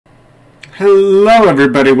Hello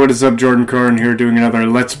everybody, what is up? Jordan Corn here doing another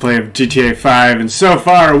Let's Play of GTA 5, and so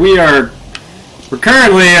far we're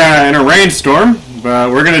currently in a rainstorm, but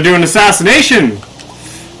we're gonna do an assassination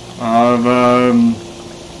of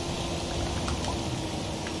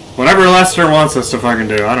whatever Lester wants us to fucking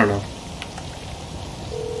do. I don't know.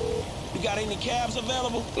 You got any cabs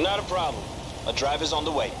available? Not a problem. A driver's on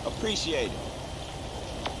the way. Appreciate it.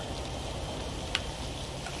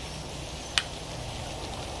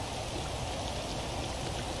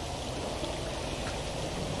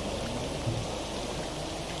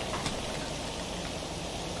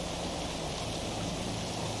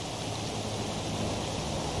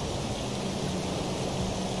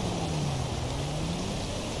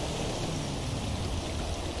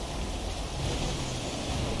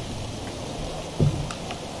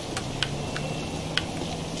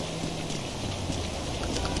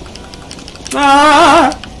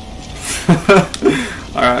 Ah!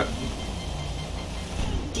 Alright.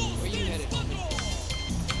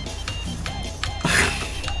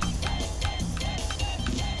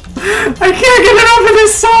 I can't get enough of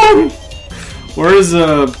this song! Where is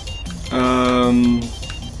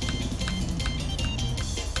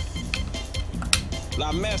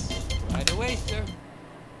La mess. Right away, sir.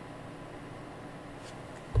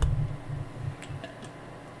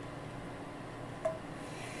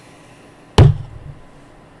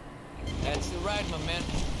 That's the ride, my man.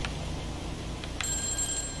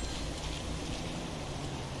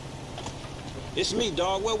 It's me,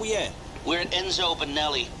 dog. Where we at? We're at Enzo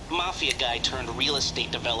Benelli, mafia guy turned real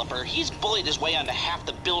estate developer. He's bullied his way onto half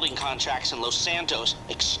the building contracts in Los Santos.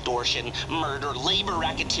 Extortion, murder, labor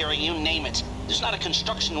racketeering, you name it. There's not a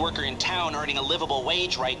construction worker in town earning a livable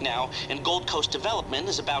wage right now, and Gold Coast Development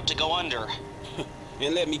is about to go under.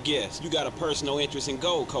 And let me guess, you got a personal interest in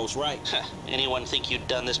Gold Coast, right? Anyone think you'd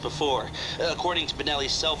done this before? According to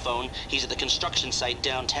Benelli's cell phone, he's at the construction site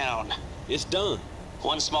downtown. It's done.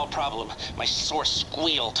 One small problem. My source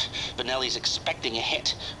squealed. Benelli's expecting a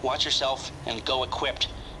hit. Watch yourself and go equipped.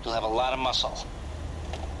 You'll have a lot of muscle.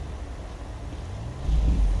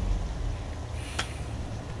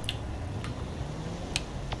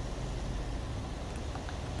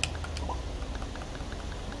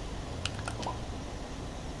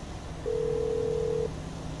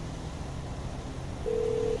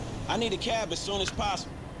 I need a cab as soon as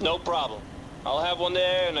possible. No problem. I'll have one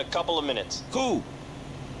there in a couple of minutes. Cool.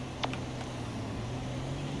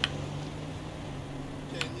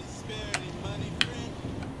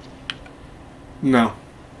 no.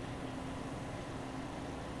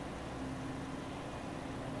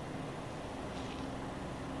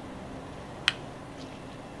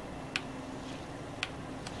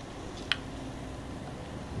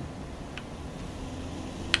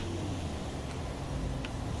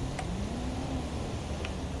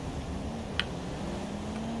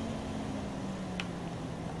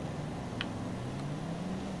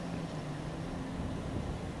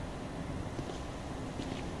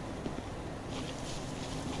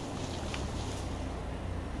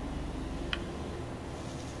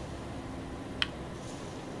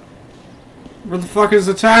 Where the fuck is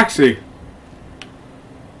the taxi?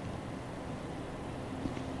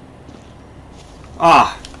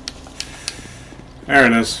 Ah. There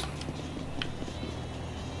it is.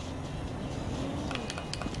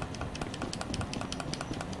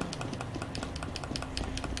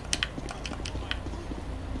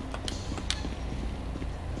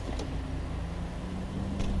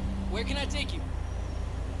 Where can I take you?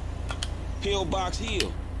 Pillbox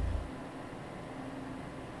Hill.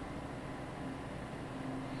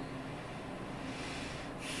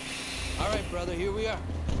 All right, brother, here we are.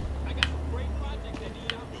 I got a great project that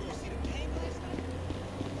need out. Did you see the paint last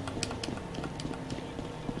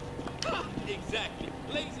night? Exactly.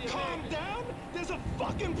 Lazy Calm down? There's a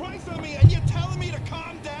fucking price on me and you're telling me to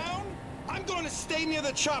calm down? I'm going to stay near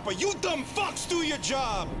the chopper. You dumb fucks do your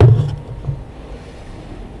job.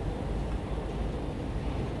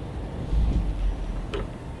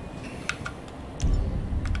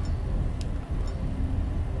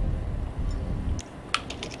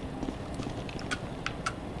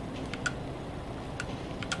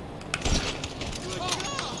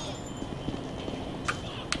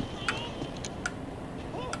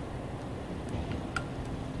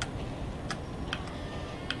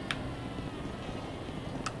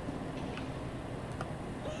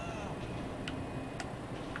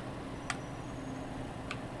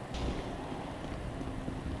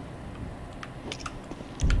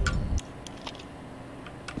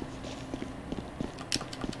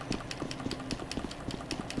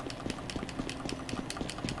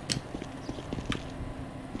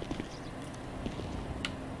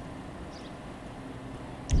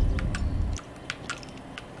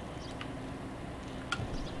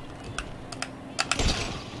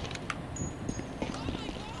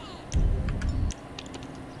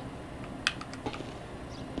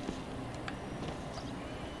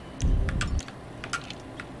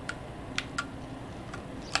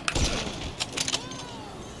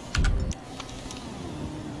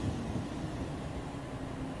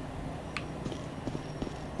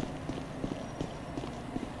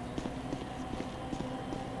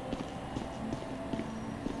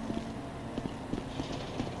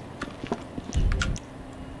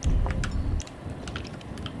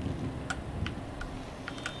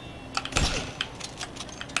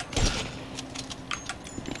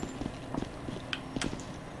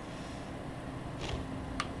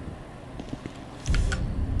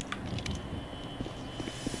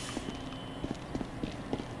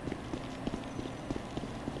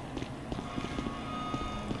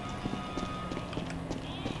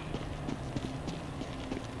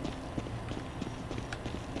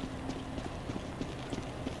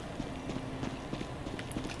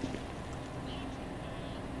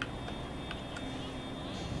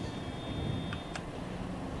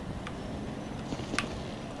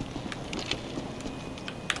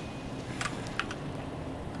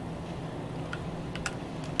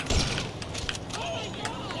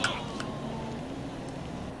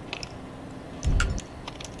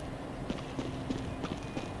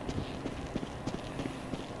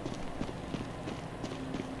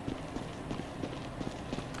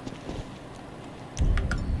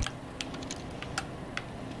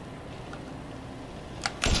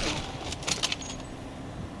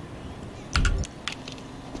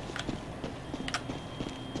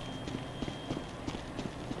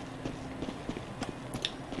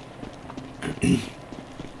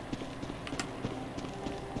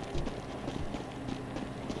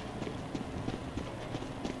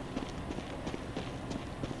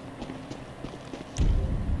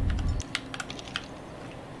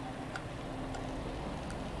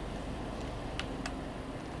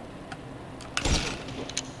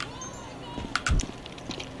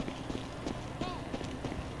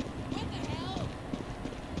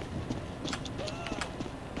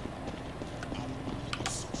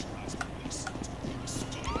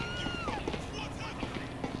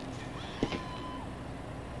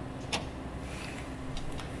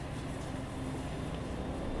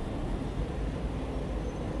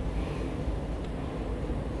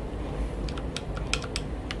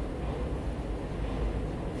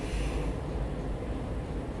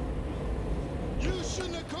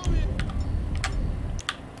 shouldn't have come in.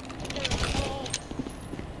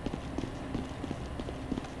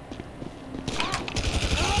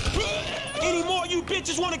 Any more of you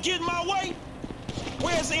bitches want to get in my way?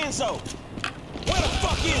 Where's Enzo? Where the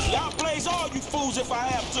fuck is he? I'll blaze all you fools if I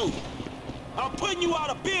have to. I'm putting you out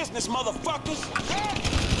of business, motherfuckers.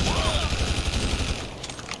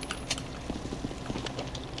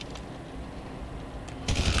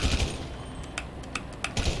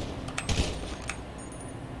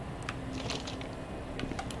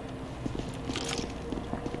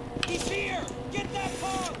 He's here! Get that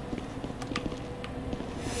punk!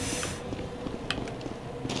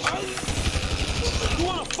 You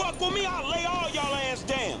wanna fuck with me? I'll lay all y'all ass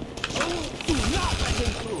down. Do not let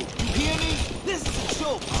him through. You hear me? This is a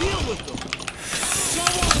joke. Deal with them.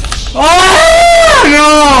 Oh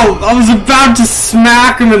no! I was about to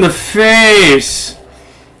smack him in the face.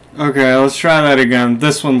 Okay, let's try that again.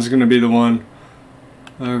 This one's gonna be the one.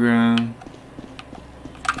 Okay.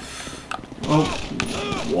 Oh,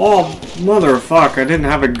 whoa, motherfuck! I didn't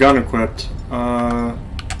have a gun equipped. All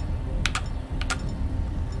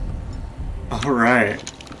right.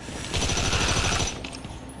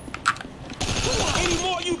 Any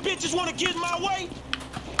more of you bitches want to get in my way?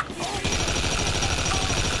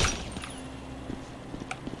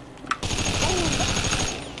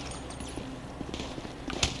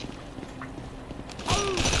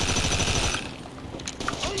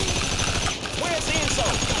 Where's Enzo?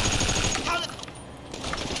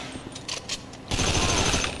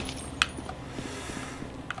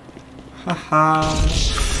 Haha.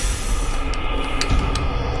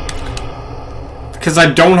 Because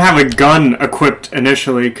I don't have a gun equipped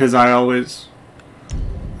initially, because I always...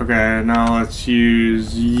 Okay, now let's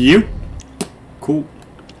use you. Cool.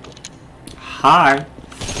 Hi.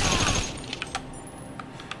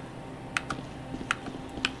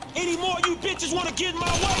 Any more of you bitches want to get in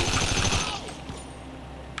my way?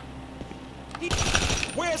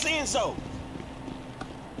 Where's Enzo?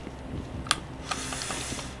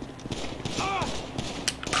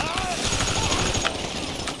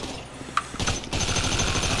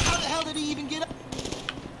 How the hell did he even get up?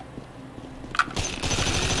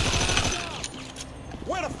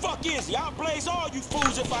 Where the fuck is he? I'll blaze all you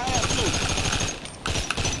fools if I have to.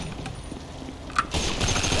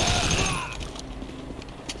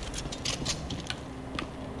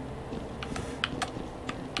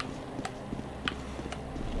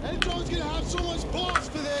 Enzo's gonna have so much balls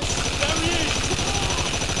for this. There he is.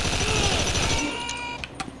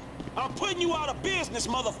 I'm putting you out of business,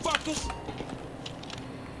 motherfuckers.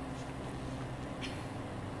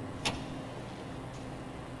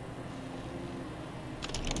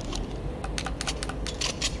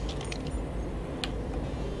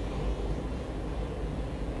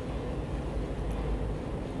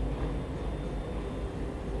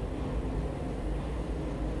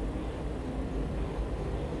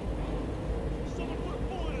 Someone put a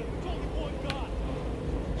bullet in him. It's only one gun.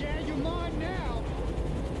 Yeah, you're mine now.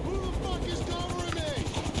 Who the fuck is covering me?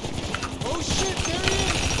 Oh shit, there he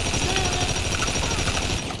is.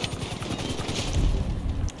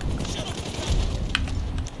 Stay on it.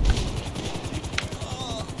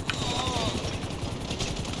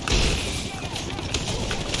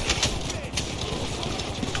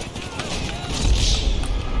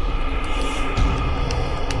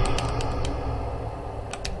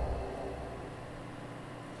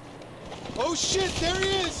 Oh shit, there he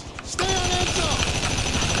is. Stay on Enzo.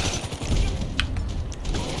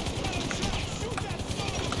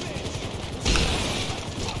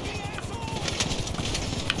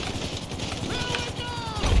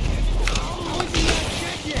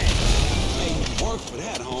 Work for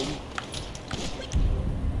that, homie.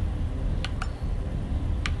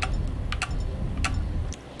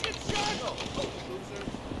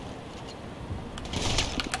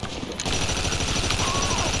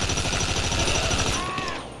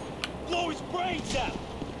 Blow his brains out.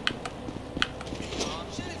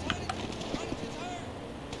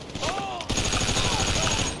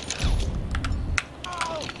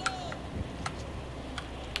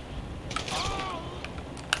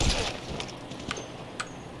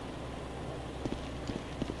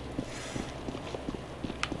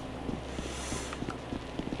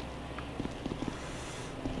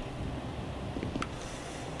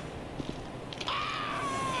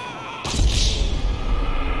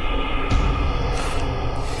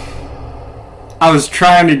 I was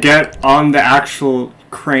trying to get on the actual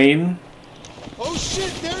crane. Oh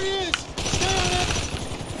shit, there he is. Stay on it.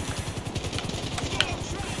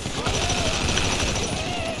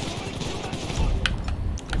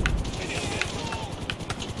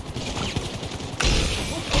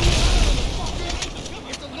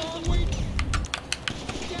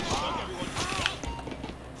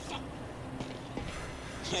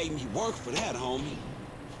 made me work for that, homie.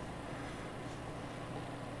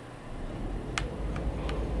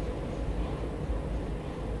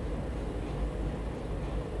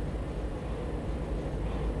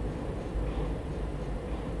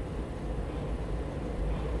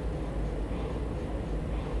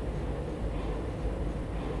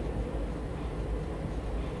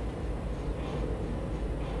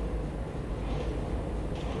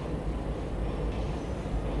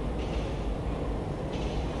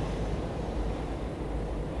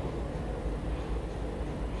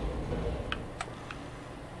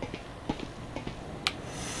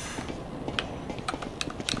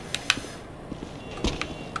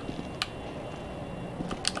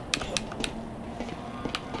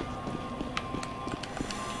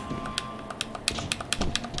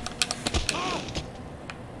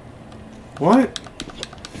 What?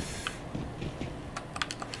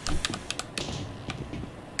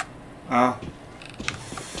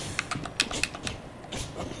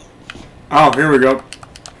 Oh, here we go.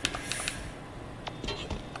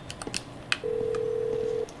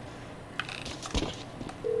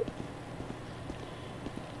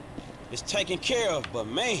 It's taken care of, but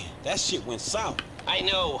man, that shit went south. I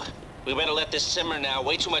know. We better let this simmer now.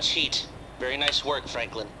 Way too much heat. Very nice work,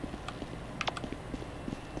 Franklin.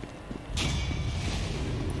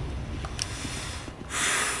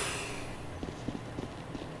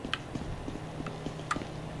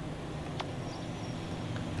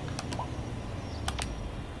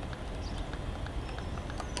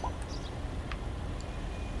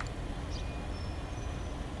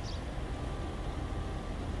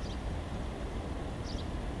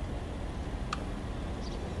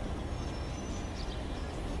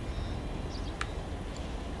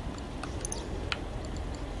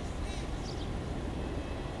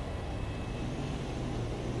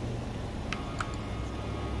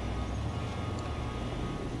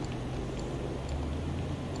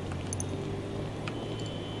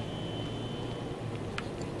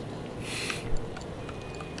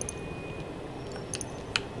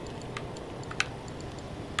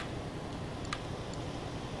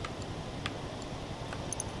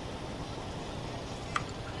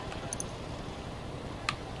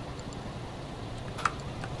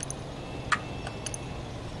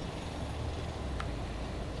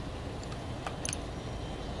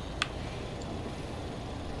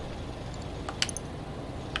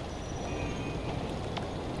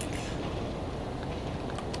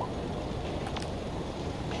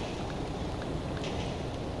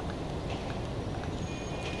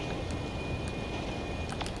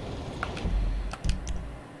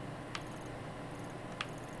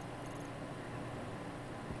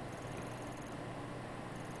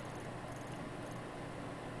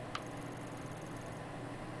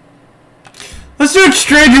 Let's do a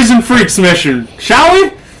Strangers and Freaks mission, shall we?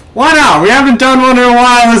 Why not? We haven't done one in a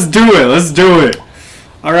while. Let's do it. Let's do it.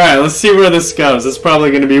 Alright, let's see where this goes. It's probably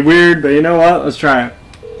going to be weird, but you know what? Let's try it.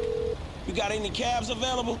 You got any cabs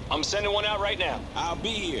available? I'm sending one out right now. I'll be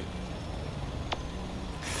here.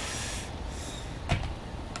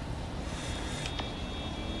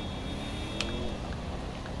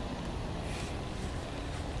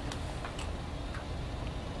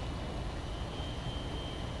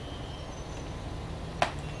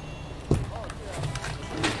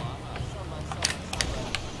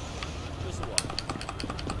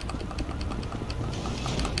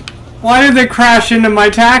 Why did they crash into my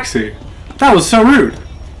taxi? That was so rude.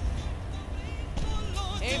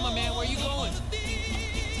 Hey, my man, where you going?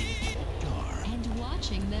 And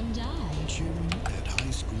watching them die. At high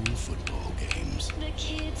school football games. The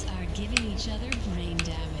kids are giving each other brain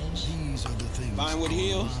damage. These are the things Vinewood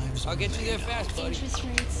Hills. lives I'll get you there made fast, buddy. Interest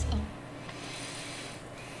rates. Oh.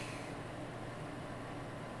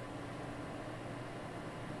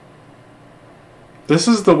 This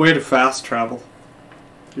is the way to fast travel.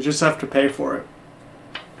 You just have to pay for it.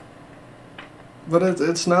 But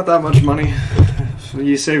it's not that much money. If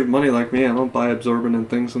you save money like me, I don't buy absorbent and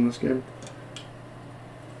things in this game.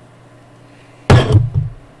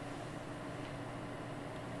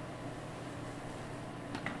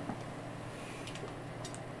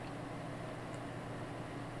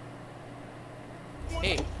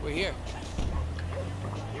 Hey, we're here.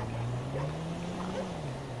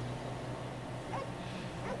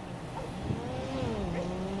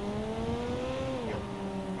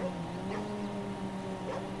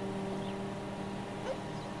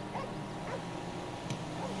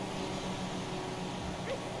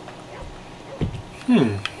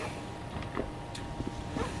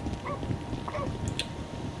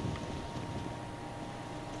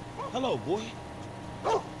 Hello, boy.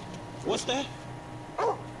 What's that?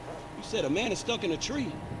 You said a man is stuck in a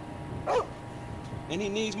tree. And he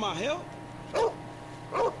needs my help?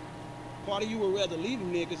 Part of you would rather leave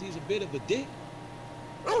him there because he's a bit of a dick.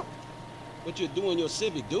 But you're doing your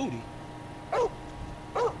civic duty.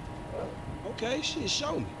 Okay, shit,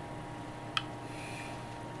 show me.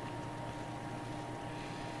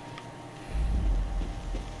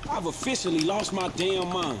 I've officially lost my damn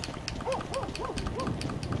mind.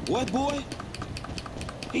 What, boy?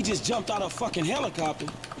 He just jumped out of a fucking helicopter.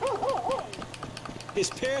 His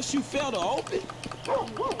parachute fell to open?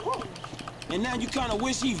 And now you kind of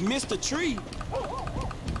wish he'd missed a tree.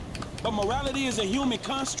 But morality is a human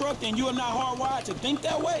construct and you are not hardwired to think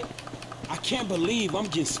that way? I can't believe I'm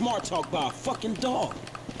getting smart talked by a fucking dog.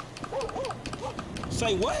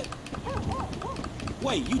 Say what?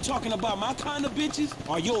 Wait, you talking about my kind of bitches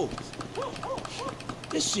or yours?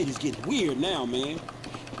 This shit is getting weird now, man.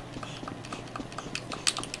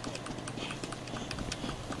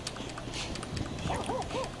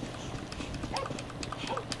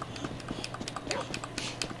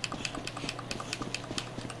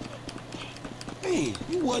 Man,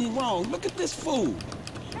 you wasn't wrong. Look at this fool.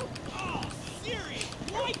 Oh, serious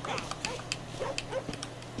wipeout.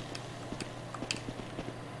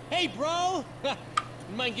 Hey, bro.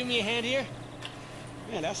 You mind giving me a hand here?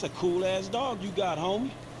 Man, that's a cool-ass dog you got,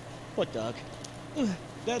 homie. What dog?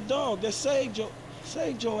 That dog that saved your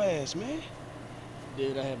ass, man.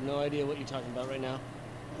 Dude, I have no idea what you're talking about right now.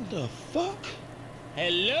 What the fuck?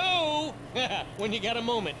 Hello? When you got a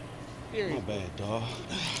moment. My bad, dog.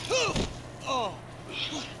 Oh.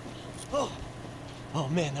 Oh,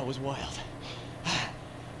 man, that was wild.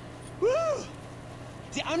 Woo!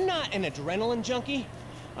 See, I'm not an adrenaline junkie.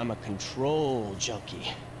 I'm a control junkie.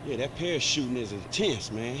 Yeah, that parachuting is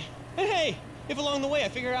intense, man. And hey, if along the way I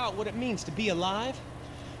figure out what it means to be alive,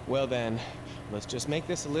 well then, let's just make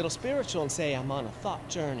this a little spiritual and say I'm on a thought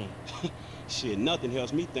journey. Shit, nothing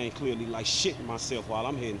helps me think clearly like shitting myself while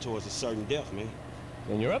I'm heading towards a certain death, man.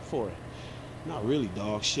 Then you're up for it. Not really,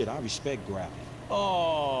 dog. Shit, I respect grappling.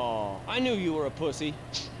 Oh, I knew you were a pussy.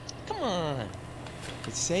 Come on.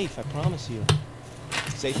 It's safe, I promise you.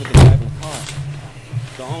 It's safer than driving a car.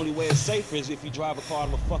 The only way it's safer is if you drive a car out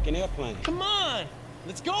of a fucking airplane. Come on,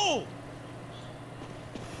 let's go.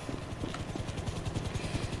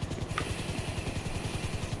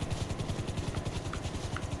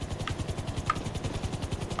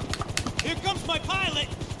 Here comes my pilot.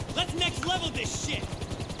 Let's next level this shit.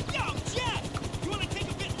 Yo, Jeff, you want to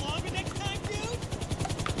take a bit longer next time, dude?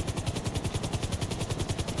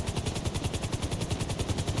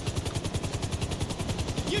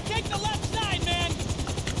 You take the left side, man.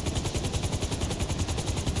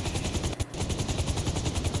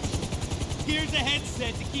 Here's a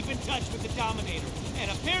headset to keep in touch with the Dominator,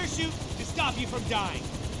 and a parachute to stop you from dying.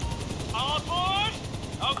 All aboard?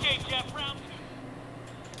 Okay, Jeff, round two.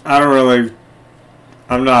 I don't.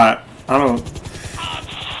 I'm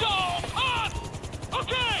so hot!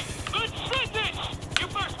 Okay, let's fit this! You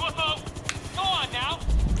first, Woofo. Go on now.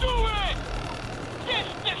 Do it!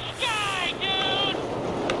 It's the sky, dude!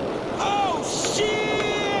 Oh,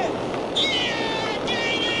 shit! Yeah,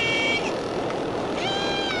 baby!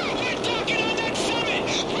 We're talking on that summit!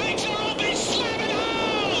 Brakes are open, slam it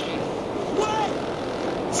home! What?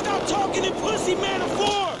 Stop talking in pussy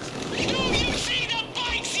metaphors! Do you see the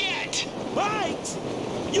bikes yet? Bikes?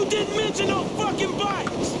 You didn't mention no fucking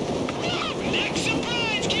bikes! Next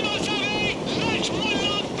surprise, Kimo-Sabe! That's one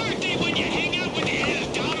long birthday when you hang out with the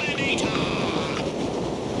Dominator!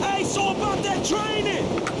 Hey, so about that training!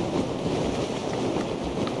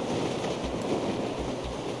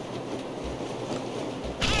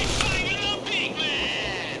 High five the big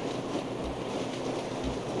man!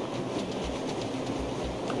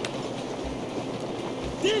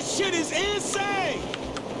 This shit is insane!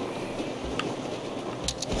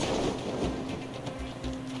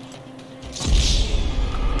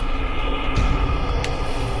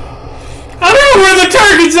 I don't know where the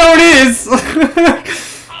target zone is!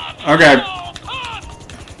 Okay.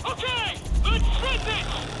 Okay, let's fit this!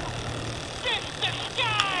 It's the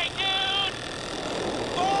sky, dude!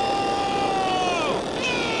 Oh!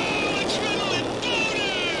 No! Adrenaline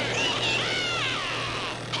boner!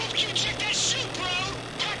 Hope you checked that chute, bro!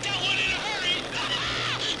 Packed that one in a hurry!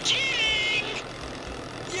 Cheating!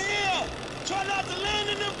 Yeah! Try not to land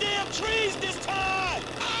in them damn trees this time!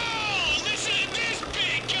 Oh, listen to this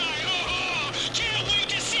big guy! Oh, can't wait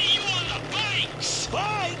to see you on the bikes!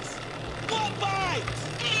 Bikes?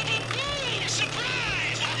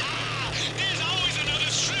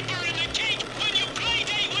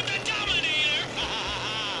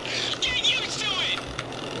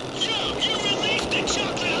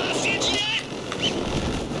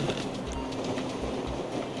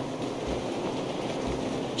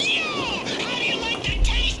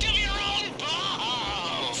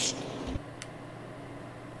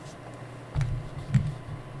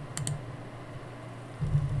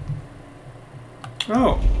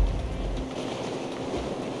 Oh.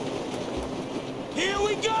 Here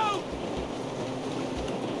we go!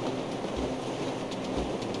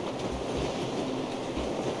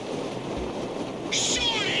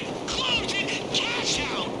 Shorted, closing, cash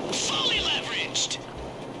out, fully leveraged.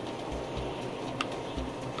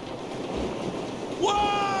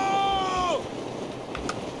 Whoa!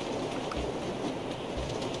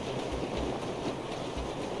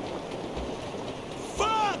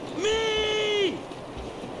 Fuck me!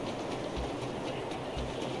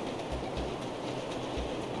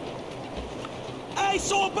 Hey,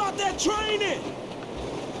 so about that training!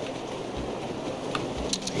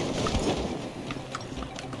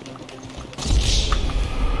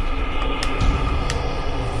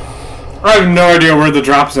 I have no idea where the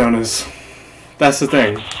drop zone is. That's the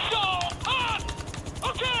thing. So hot!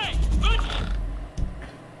 Okay, let's hit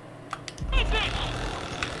this!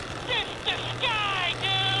 It's the sky,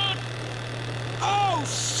 dude! Oh,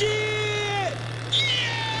 shit!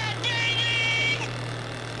 Yeah, baby!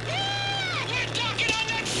 Yeah, we're talking on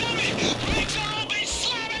that summit! Brakes are open,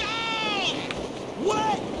 slamming home!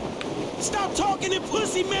 What? Stop talking in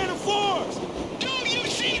pussy metaphors! Do you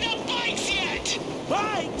see the bikes yet?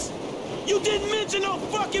 Bikes? You didn't mention no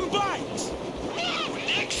fucking bikes! Whoa,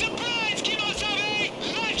 next surprise, Kimosabe!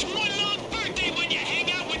 Life's one long birthday when you hang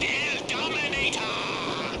out with the El Dominator!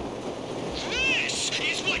 This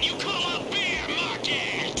is what you call a bear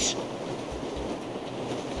market!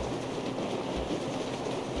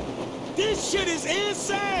 This shit is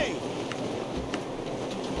insane!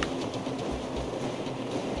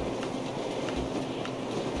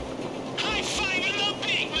 High-fiving the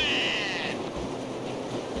big man!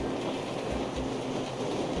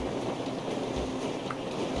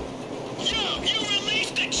 Yo, you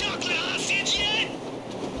released the chocolate hostage yet?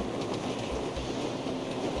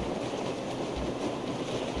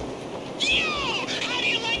 Yo, how do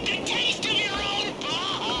you like the taste of your own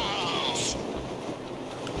balls?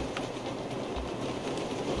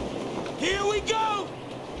 Here we go!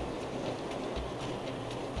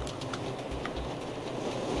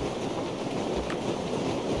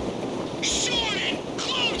 Shorted,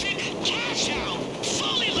 closing, cash out,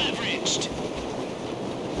 fully leveraged.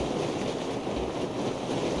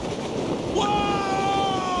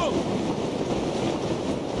 Whoa!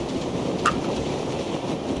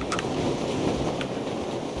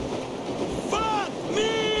 Fuck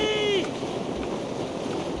me!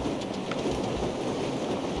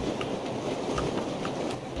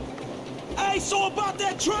 Hey, so about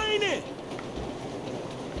that training!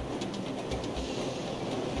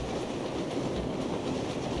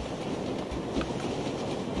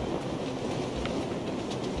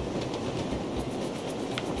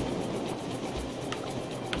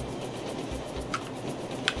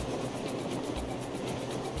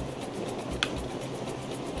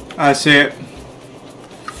 I see it.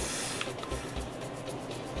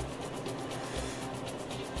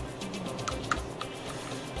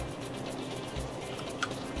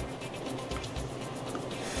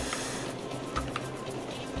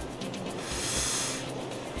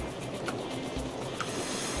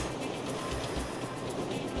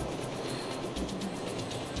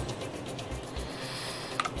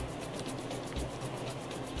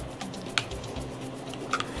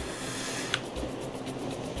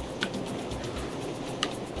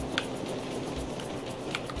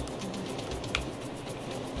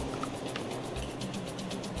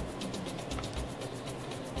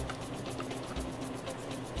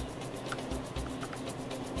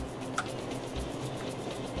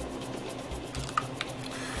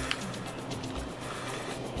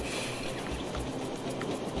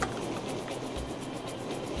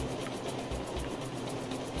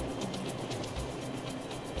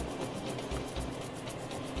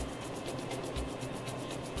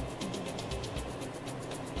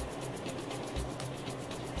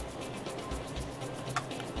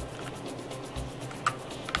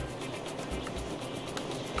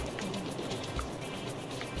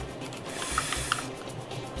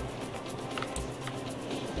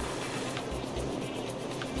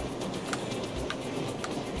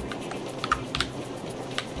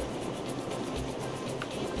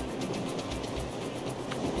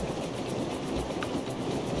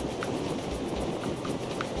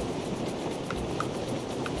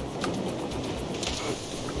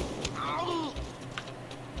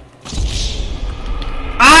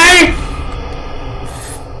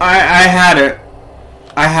 I had it.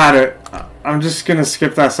 I had it. I'm just gonna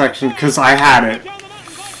skip that section because I had it. Down the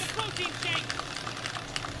mountain, bought the protein shake.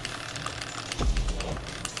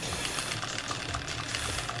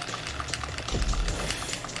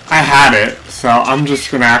 I had it, so I'm just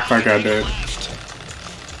gonna act like I did.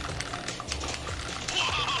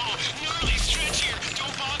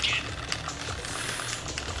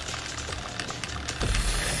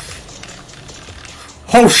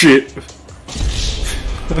 Oh shit!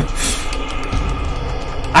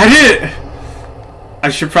 I did it! I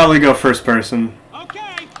should probably go first person.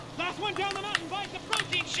 Okay, last one down the mountain buys the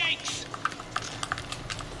protein shakes.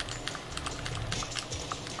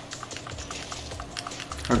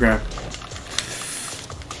 Okay.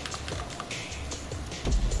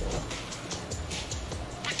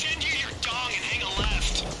 Pretend you're your dong and hang a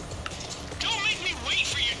left. Don't make me wait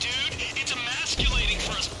for you, dude. It's emasculating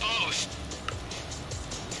for us both.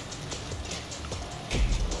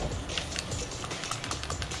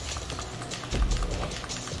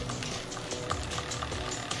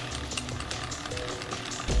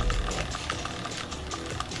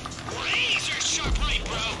 Razor sharp right,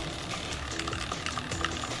 bro.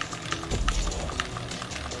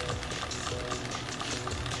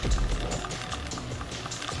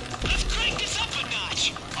 Let's crank this up a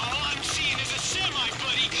notch. All I'm seeing is a semi,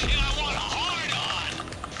 buddy, and I want a hard on.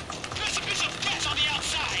 Precipice of death on the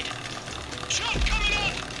outside. Truck coming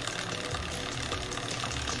up.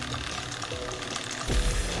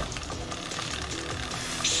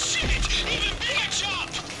 Shit, even bigger chop.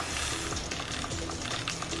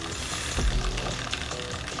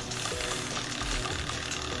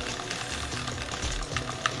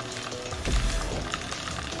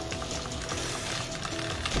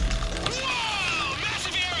 Whoa!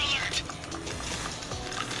 Massive air alert!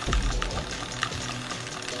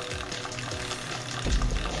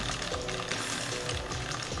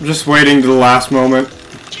 I'm just waiting to the last moment.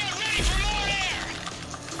 Get ready for more air!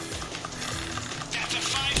 That's a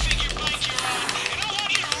 5-figure bike you're on, and I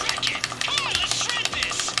want you to wreck it! Come on, let's shred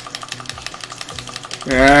this!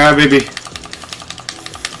 Yeah, baby.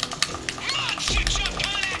 Come on, shit jump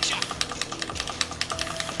coming at ya!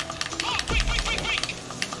 Oh,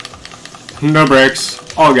 wait! No brakes.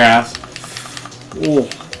 All gas. Oh.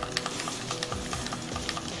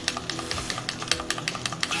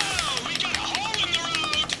 Oh, we got a hole in the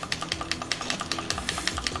road!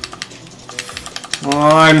 Come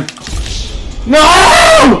on. No!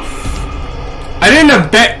 I didn't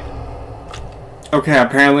abandon. Okay,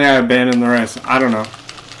 apparently I abandoned the race. I don't know.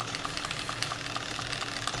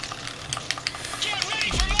 Get ready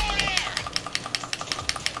for more air!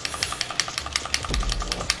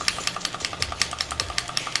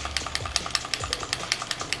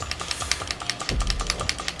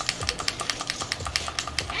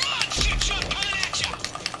 Come on, shit jump coming at ya!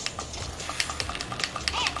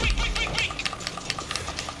 Oh, wait!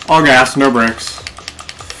 All gas, no brakes.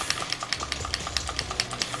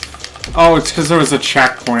 Oh, it's because there was a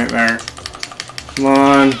checkpoint there. Come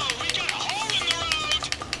on. Oh, we got a hole in the road!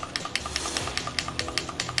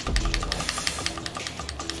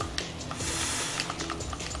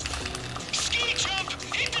 Ski jump!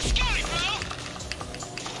 Hit the sky, bro!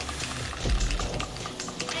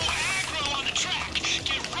 Go aggro on the track!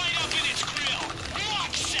 Get right up in its grill!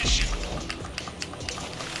 Watch session!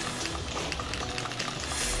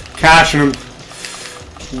 Cashing him.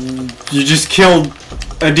 You just killed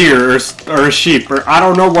a deer or a sheep or I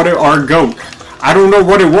don't know what it or a goat. I don't know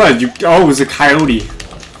what it was. Oh, it was a coyote.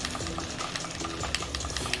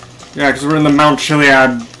 Yeah, because we're in the Mount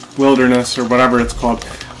Chiliad wilderness or whatever it's called.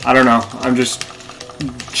 I don't know. I'm just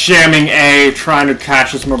jamming A, trying to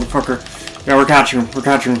catch this motherfucker. Yeah, we're catching him. We're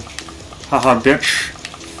catching him. Haha, bitch.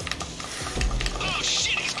 Oh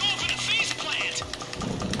shit, he's going for the face plant!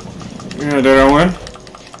 Yeah, did I win?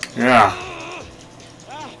 Yeah.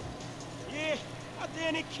 Yeah, I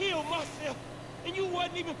damn it killed myself, and you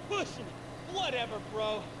wasn't even pushing it. Whatever,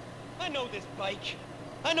 bro. I know this bike.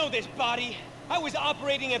 I know this body. I was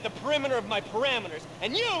operating at the perimeter of my parameters,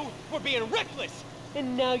 and you were being reckless.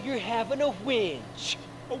 And now you're having a whinge.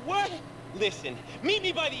 A what? Listen, meet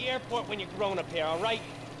me by the airport when you're grown up here, all right?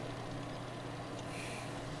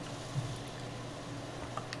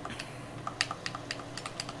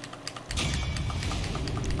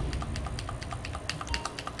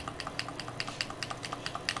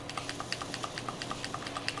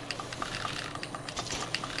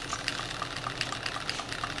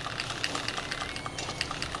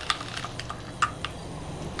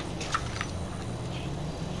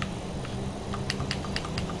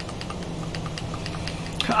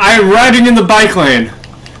 I'm riding in the bike lane,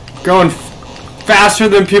 going faster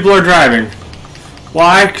than people are driving.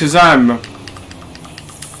 Why? Because I'm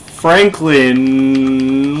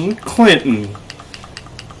Franklin Clinton.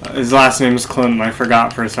 His last name is Clinton, I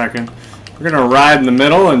forgot for a second. We're gonna ride in the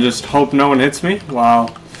middle and just hope no one hits me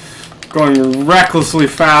while going recklessly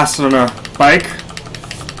fast on a bike.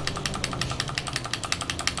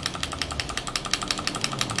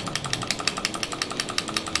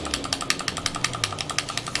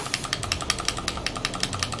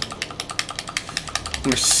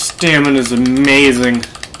 Their stamina is amazing.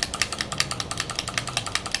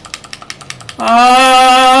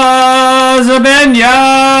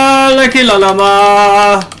 Zabenya Lucky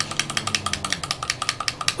Lalama.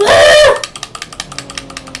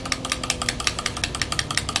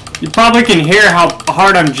 You probably can hear how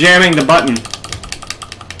hard I'm jamming the button.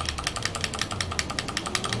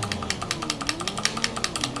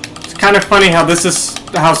 It's kind of funny how this is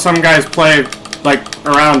how some guys play, like,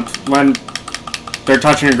 around when they're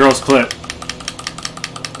touching a girl's clit.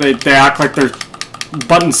 They act like they're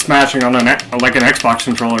button smashing on like an Xbox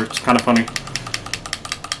controller. It's kind of funny.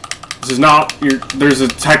 This is not there's a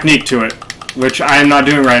technique to it, which I am not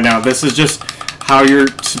doing right now. This is just how you're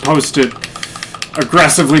supposed to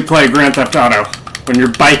aggressively play Grand Theft Auto when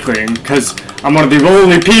you're biking, because I'm one of the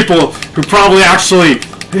only people who probably actually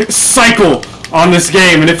cycle on this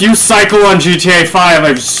game, and if you cycle on GTA 5, I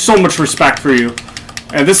have so much respect for you.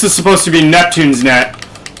 And this is supposed to be Neptune's net,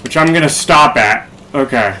 which I'm gonna stop at.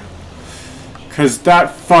 Okay. Because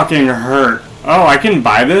that fucking hurt. Oh, I can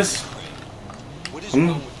buy this?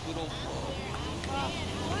 Can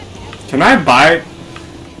I buy?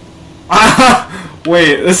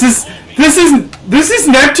 Wait, this is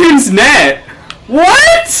Neptune's net.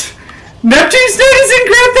 What? Neptune's net is in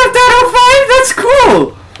Grand Theft Auto 5? That's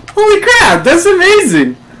cool. Holy crap, that's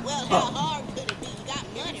amazing.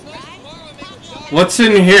 What's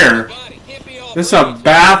in here? This is a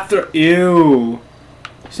bathroom. Ew.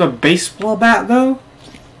 This is a baseball bat, though?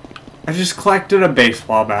 I just collected a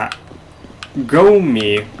baseball bat. Go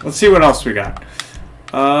me. Let's see what else we got.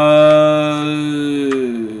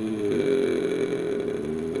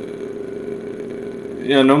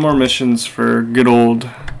 Yeah, no more missions for good old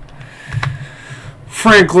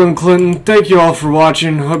Franklin Clinton. Thank you all for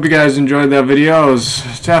watching. Hope you guys enjoyed that video. I was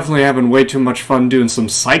definitely having way too much fun doing some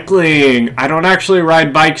cycling. I don't actually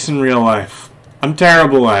ride bikes in real life. I'm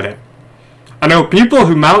terrible at it. I know people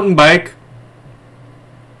who mountain bike.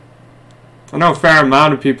 I know a fair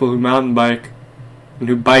amount of people who mountain bike and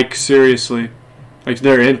who bike seriously. Like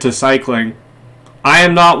they're into cycling. I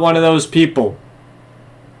am not one of those people.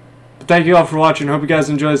 But thank you all for watching. Hope you guys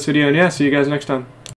enjoyed this video, and yeah, see you guys next time.